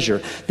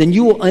treasure, then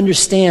you will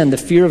understand the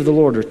fear of the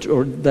Lord,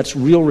 or that's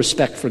real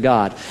respect for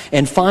God,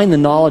 and find the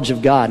knowledge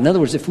of God. In other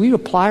words, if we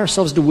apply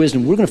ourselves to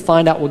wisdom, we're going to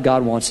find out what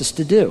God wants us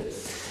to do.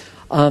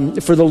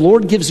 For the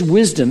Lord gives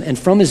wisdom, and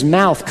from His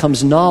mouth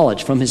comes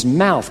knowledge. From His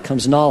mouth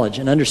comes knowledge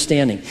and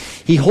understanding.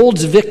 He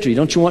holds victory.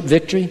 Don't you want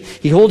victory?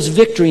 He holds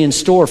victory in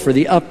store for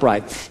the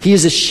upright. He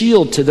is a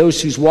shield to those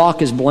whose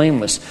walk is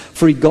blameless.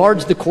 For He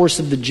guards the course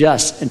of the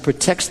just and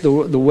protects the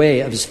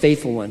way of His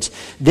faithful ones.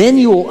 Then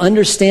you will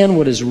understand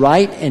what is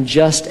right and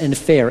just and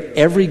fair,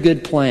 every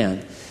good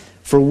plan.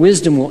 For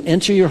wisdom will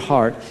enter your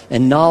heart,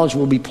 and knowledge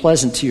will be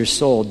pleasant to your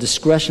soul.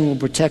 Discretion will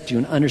protect you,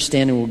 and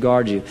understanding will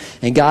guard you.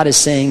 And God is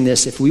saying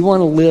this, if we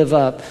want to live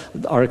up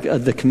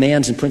the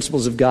commands and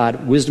principles of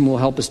God, wisdom will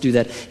help us do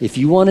that. If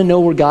you want to know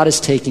where God is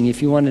taking,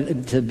 if you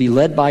want to be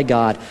led by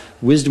God,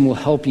 wisdom will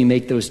help you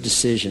make those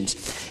decisions.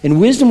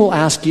 And wisdom will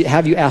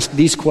have you ask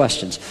these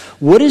questions.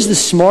 What is the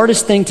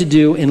smartest thing to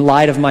do in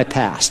light of my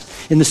past?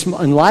 In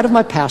light of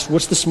my past,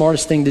 what's the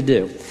smartest thing to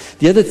do?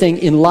 The other thing,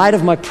 in light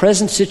of my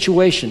present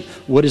situation,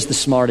 what is the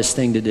smartest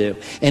thing to do?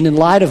 And in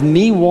light of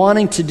me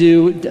wanting to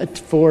do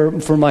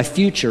for my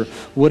future,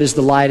 what is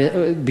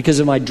because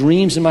of my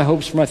dreams and my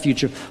hopes for my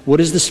future, what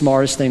is the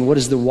smartest thing? What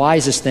is the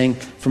wisest thing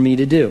for me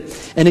to do?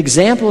 An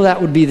example of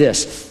that would be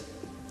this.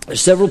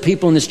 There's several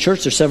people in this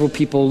church, there's several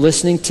people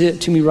listening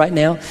to me right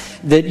now,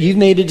 that you've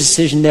made a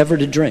decision never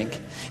to drink.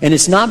 And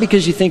it's not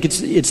because you think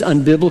it's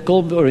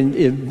unbiblical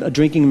or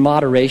drinking in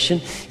moderation.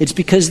 It's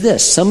because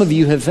some of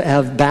you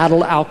have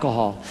battled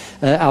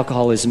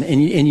alcoholism,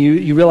 and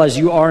you realize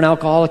you are an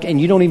alcoholic,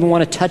 and you don't even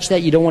want to touch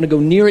that. You don't want to go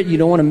near it. You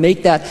don't want to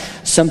make that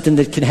something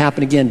that can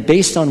happen again.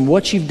 Based on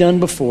what you've done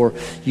before,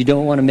 you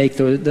don't want to make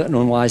the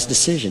unwise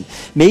decision.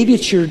 Maybe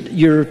it's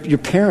your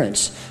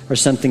parents or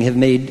something have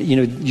made,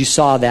 you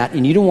saw that,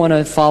 and you don't want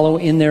to follow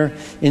in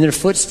their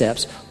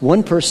footsteps.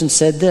 One person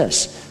said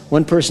this.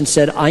 One person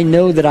said, I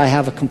know that I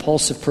have a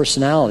compulsive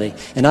personality,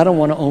 and I don't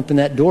want to open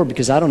that door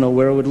because I don't know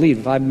where it would lead.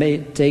 If I may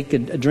take a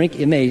drink,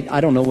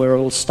 I don't know where it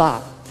will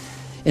stop.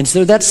 And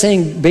so that's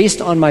saying, based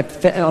on my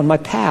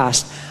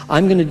past,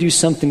 I'm going to do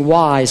something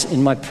wise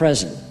in my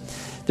present.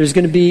 There's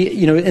going to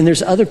be, and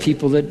there's other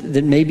people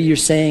that maybe you're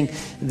saying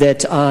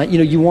that,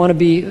 you want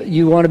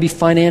to be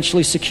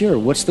financially secure.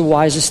 What's the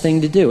wisest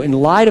thing to do? In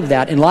light of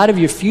that, in light of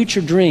your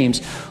future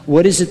dreams,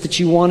 what is it that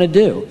you want to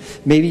do?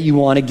 Maybe you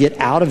want to get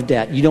out of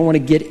debt. You don't want to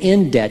get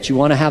in debt. You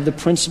want to have the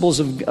principles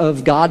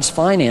of God's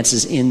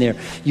finances in there.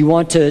 You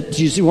want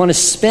to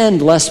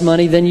spend less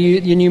money than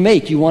you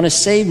make. You want to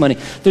save money.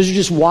 Those are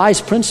just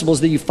wise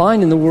principles that you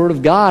find in the Word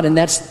of God, and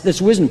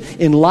that's wisdom.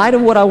 In light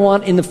of what I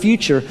want in the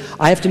future,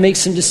 I have to make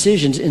some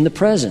decisions in the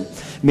present.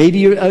 Maybe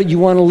you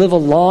want to live a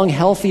long,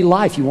 healthy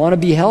life. You want to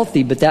be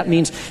healthy, but that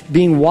means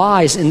being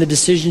wise in the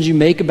decisions you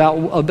make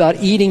about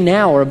eating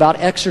now or about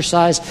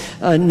exercise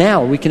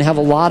now. We can have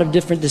a lot of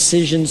different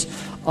decisions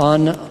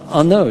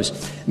on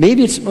those.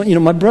 Maybe it's,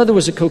 my brother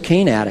was a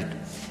cocaine addict,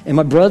 and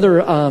my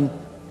brother,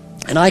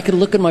 and I could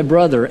look at my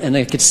brother and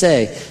I could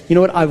say, you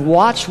know what, I've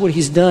watched what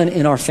he's done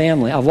in our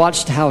family. I've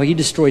watched how he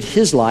destroyed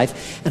his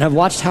life, and I've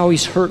watched how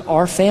he's hurt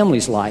our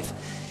family's life.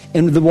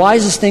 And the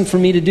wisest thing for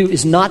me to do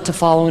is not to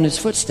follow in his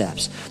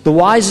footsteps. The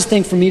wisest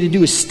thing for me to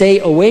do is stay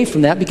away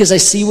from that because I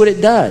see what it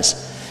does.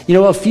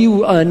 A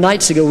few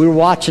nights ago, we were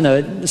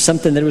watching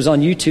something that was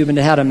on YouTube, and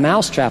it had a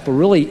mousetrap, a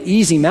really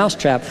easy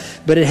mousetrap,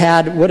 but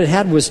what it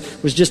had was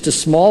just a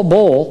small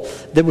bowl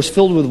that was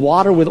filled with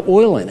water with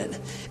oil in it.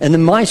 And the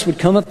mice would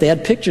come up, they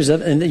had pictures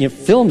of it, and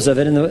films of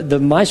it, and the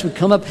mice would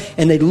come up,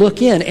 and they'd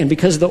look in, and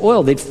because of the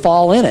oil, they'd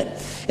fall in it.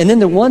 And then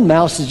the one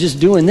mouse is just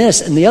doing this,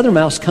 and the other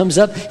mouse comes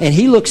up, and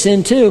he looks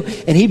in too,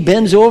 and he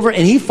bends over,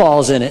 and he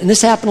falls in it. And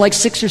this happened like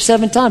 6 or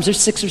 7 times. There's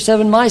 6 or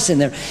 7 mice in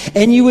there.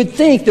 And you would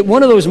think that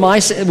one of those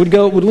mice would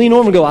lean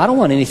over and go, I don't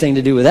want anything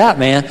to do with that,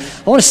 man.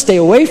 I want to stay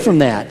away from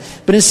that.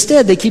 But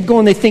instead, they keep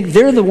going. They think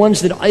they're the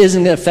ones that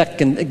isn't going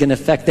to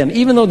affect them.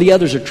 Even though the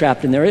others are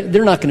trapped in there,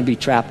 they're not going to be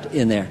trapped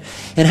in there.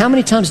 And how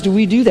many times do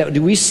we do that?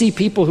 Do we see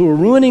people who are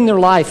ruining their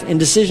life in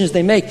decisions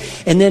they make,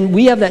 and then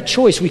we have that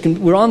choice?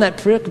 We're on that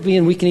pericope,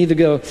 and we can either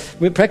go,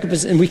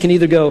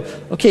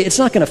 okay, it's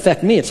not going to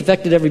affect me. It's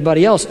affected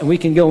everybody else, and we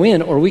can go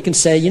in, or we can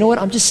say, you know what?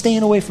 I'm just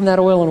staying away from that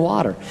oil and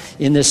water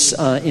in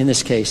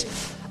this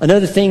case.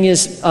 Another thing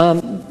is,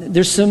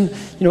 there's some,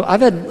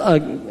 I've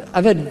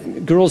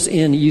had girls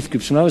in youth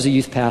groups when I was a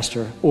youth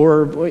pastor,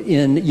 or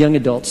in young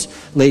adults,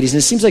 ladies, and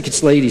it seems like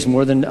it's ladies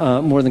more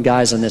than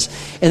guys on this.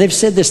 And they've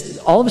said this,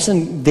 all of a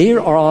sudden they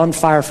are on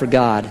fire for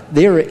God.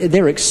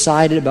 They're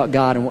excited about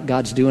God and what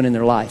God's doing in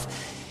their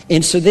life.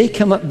 And so they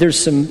come up,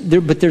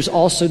 but there's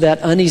also that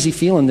uneasy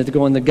feeling that they're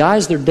going, the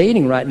guys they're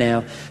dating right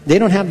now, they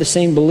don't have the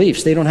same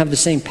beliefs. They don't have the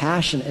same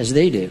passion as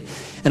they do.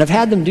 And I've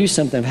had them do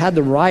something. I've had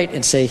them write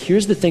and say,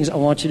 here's the things I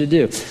want you to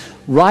do.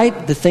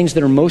 Write the things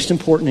that are most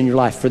important in your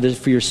life for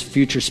your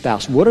future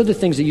spouse. What are the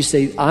things that you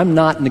say, I'm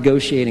not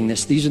negotiating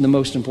this. These are the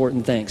most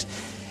important things.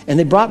 And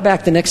they brought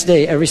back the next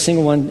day, every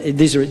single one,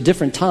 these are at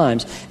different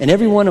times, and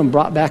every one of them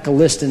brought back a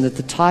list, and at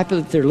the top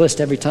of their list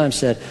every time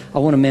said, I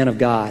want a man of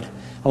God.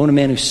 I want a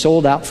man who's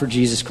sold out for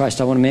Jesus Christ.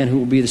 I want a man who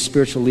will be the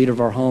spiritual leader of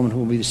our home and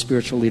who will be the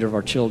spiritual leader of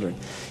our children.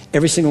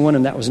 Every single one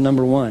of them, that was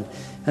number one.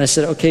 And I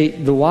said, okay,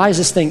 the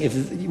wisest thing,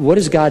 what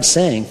is God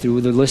saying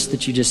through the list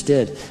that you just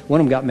did?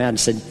 One of them got mad and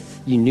said,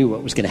 you knew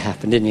what was going to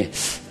happen, didn't you?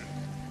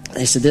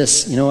 They said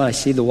this, you know what, I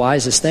see the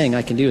wisest thing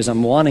I can do is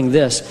I'm wanting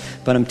this,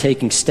 but I'm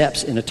taking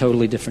steps in a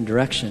totally different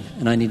direction,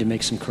 and I need to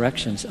make some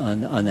corrections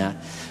on that.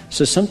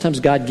 So sometimes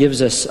God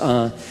gives us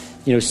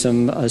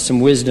some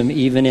wisdom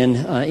even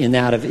in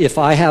that of, if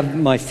I have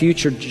my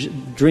future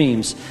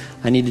dreams,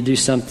 I need to do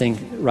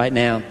something right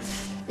now.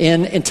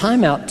 And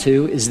time out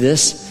too is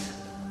this: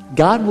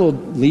 God will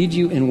lead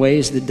you in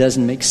ways that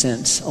doesn't make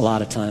sense a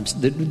lot of times,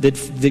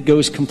 that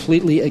goes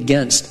completely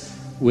against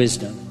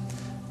wisdom.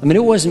 I mean,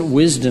 it wasn't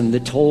wisdom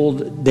that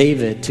told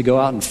David to go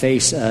out and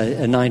face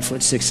a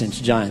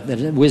 9'6"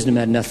 giant. Wisdom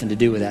had nothing to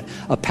do with that.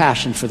 A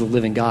passion for the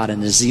living God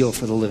and a zeal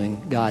for the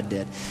living God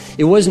did.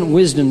 It wasn't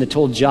wisdom that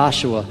told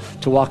Joshua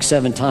to walk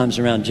 7 times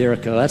around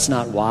Jericho. That's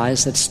not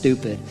wise. That's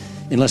stupid,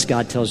 unless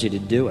God tells you to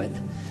do it.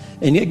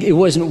 And it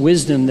wasn't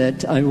wisdom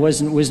that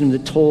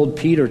told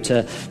Peter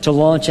to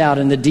launch out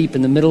in the deep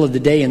in the middle of the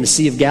day in the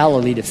Sea of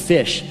Galilee to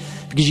fish.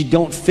 Because you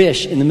don't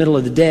fish in the middle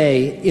of the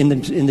day in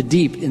the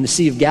deep, in the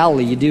Sea of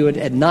Galilee. You do it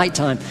at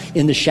nighttime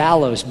in the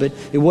shallows. But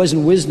it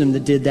wasn't wisdom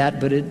that did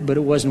that, but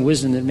it wasn't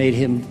wisdom that made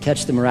him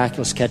catch the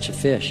miraculous catch of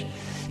fish.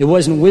 It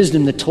wasn't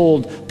wisdom that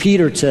told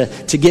Peter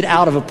to get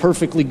out of a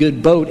perfectly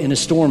good boat in a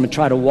storm and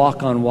try to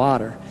walk on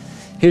water.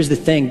 Here's the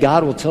thing,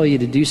 God will tell you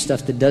to do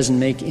stuff that doesn't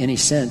make any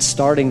sense.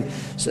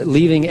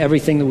 Leaving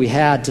everything that we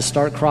had to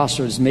start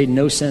Crossroads made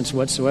no sense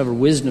whatsoever.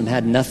 Wisdom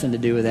had nothing to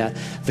do with that.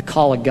 The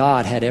call of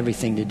God had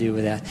everything to do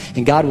with that.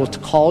 And God will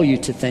call you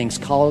to things,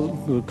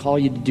 will call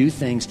you to do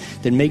things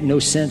that make no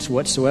sense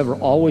whatsoever.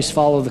 Always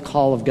follow the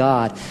call of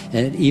God,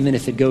 and even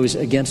if it goes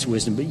against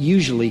wisdom. But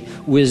usually,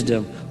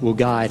 wisdom will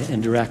guide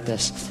and direct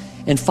us.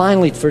 And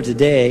finally, for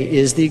today,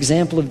 is the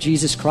example of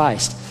Jesus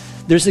Christ.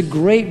 There's a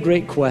great,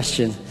 great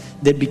question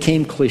that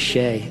became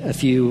cliche a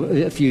few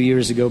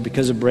years ago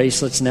because of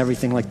bracelets and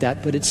everything like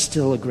that, but it's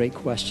still a great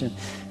question,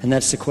 and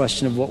that's the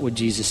question of what would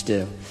Jesus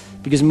do?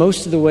 Because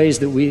most of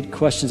the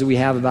questions that we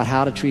have about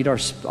how to treat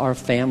our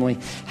family,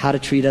 how to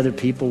treat other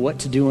people, what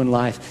to do in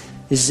life,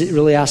 is it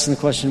really asking the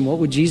question, what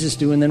would Jesus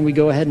do? And then we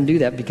go ahead and do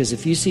that, because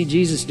if you see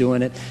Jesus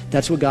doing it,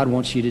 that's what God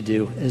wants you to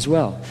do as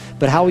well.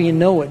 But how will you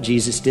know what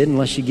Jesus did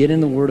unless you get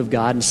in the Word of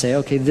God and say,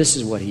 okay, this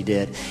is what he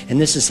did, and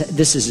this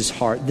is his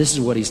heart, this is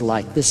what he's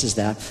like, this is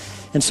that.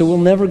 And so we'll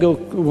never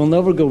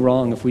go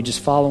wrong if we just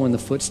follow in the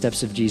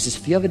footsteps of Jesus.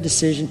 If you have a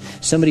decision,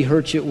 somebody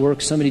hurts you at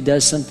work, somebody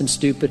does something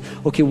stupid,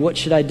 okay, what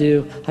should I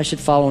do? I should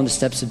follow in the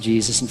steps of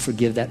Jesus and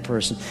forgive that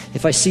person.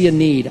 If I see a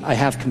need, I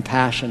have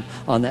compassion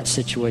on that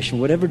situation.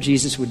 Whatever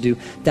Jesus would do,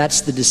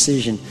 that's the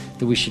decision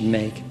that we should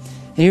make.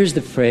 And here's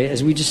the prayer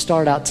as we just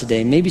start out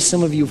today. Maybe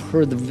some of you have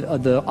heard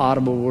the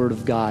audible word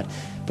of God,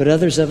 but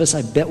others of us,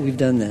 I bet we've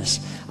done this.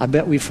 I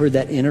bet we've heard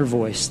that inner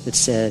voice that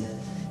said,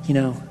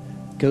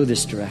 go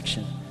this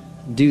direction.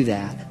 Do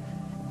that.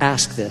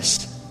 Ask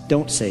this.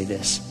 Don't say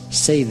this.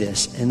 Say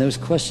this. And those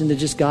questions are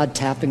just God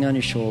tapping on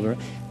your shoulder.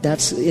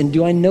 And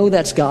do I know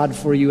that's God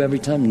for you every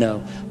time?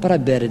 No. But I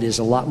bet it is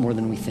a lot more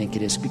than we think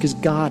it is, because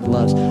God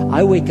loves.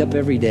 I wake up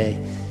every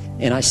day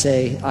and I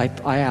say, I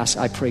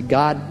pray,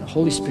 God,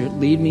 Holy Spirit,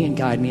 lead me and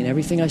guide me in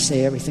everything I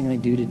say, everything I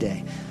do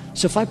today.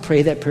 So if I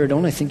pray that prayer,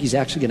 don't I think he's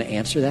actually going to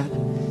answer that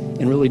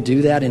and really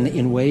do that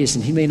in ways,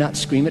 and he may not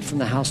scream it from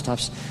the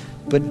housetops,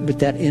 but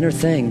that inner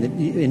thing,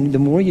 and the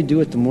more you do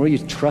it, the more you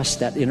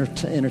trust that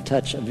inner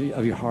touch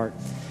of your heart.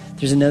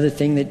 There's another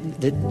thing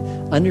that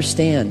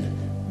understand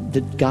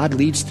that God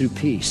leads through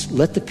peace.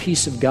 Let the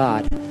peace of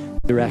God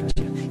direct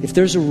you. If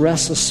there's a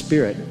restless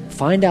spirit,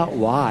 find out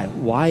why.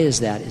 Why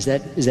is that? Is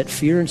that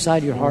fear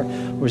inside your heart,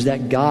 or is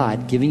that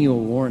God giving you a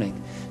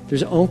warning?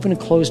 There's open and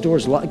closed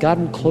doors. God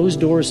will close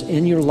doors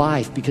in your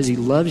life because he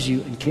loves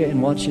you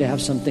and wants you to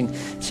have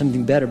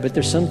something better. But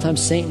there's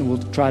sometimes Satan will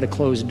try to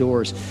close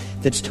doors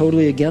that's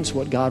totally against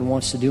what God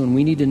wants to do. And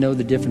we need to know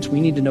the difference. We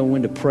need to know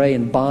when to pray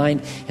and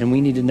bind, and we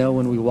need to know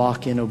when we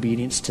walk in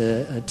obedience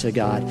to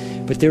God.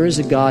 But there is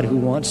a God who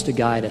wants to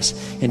guide us.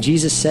 And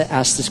Jesus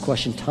asked this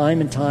question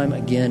time and time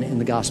again in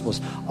the Gospels.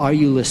 Are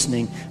you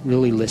listening,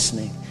 really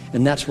listening?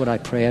 And that's what I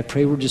pray. I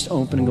pray we're just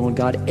open and going,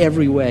 God,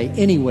 every way,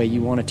 any way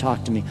you want to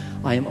talk to me,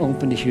 I am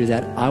open to hear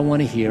that. I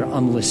want to hear.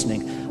 I'm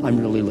listening. I'm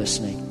really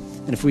listening.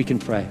 And if we can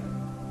pray.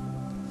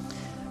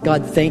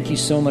 God, thank you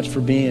so much for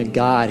being a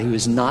God who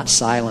is not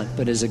silent,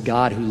 but is a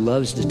God who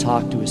loves to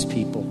talk to his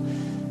people.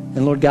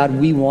 And Lord God,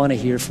 we want to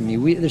hear from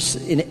you.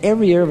 In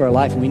every area of our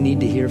life, we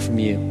need to hear from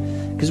you.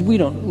 Because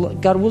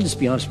God, we'll just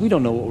be honest, we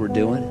don't know what we're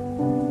doing.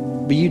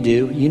 But you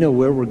do. You know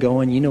where we're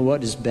going. You know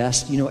what is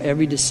best. You know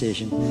every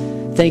decision.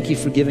 Thank you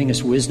for giving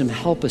us wisdom.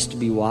 Help us to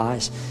be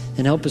wise,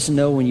 and help us to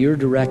know when you're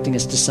directing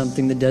us to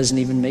something that doesn't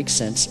even make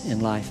sense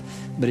in life,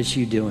 but it's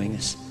you doing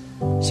us.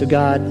 So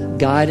God,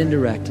 guide and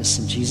direct us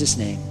in Jesus'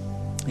 name.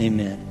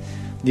 Amen.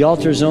 The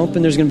altar is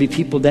open. There's going to be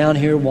people down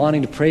here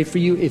wanting to pray for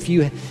you.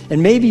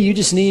 And maybe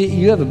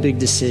you have a big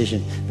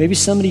decision. Maybe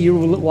somebody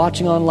you're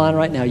watching online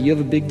right now, you have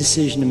a big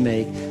decision to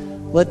make.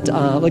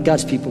 Let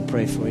God's people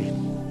pray for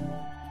you.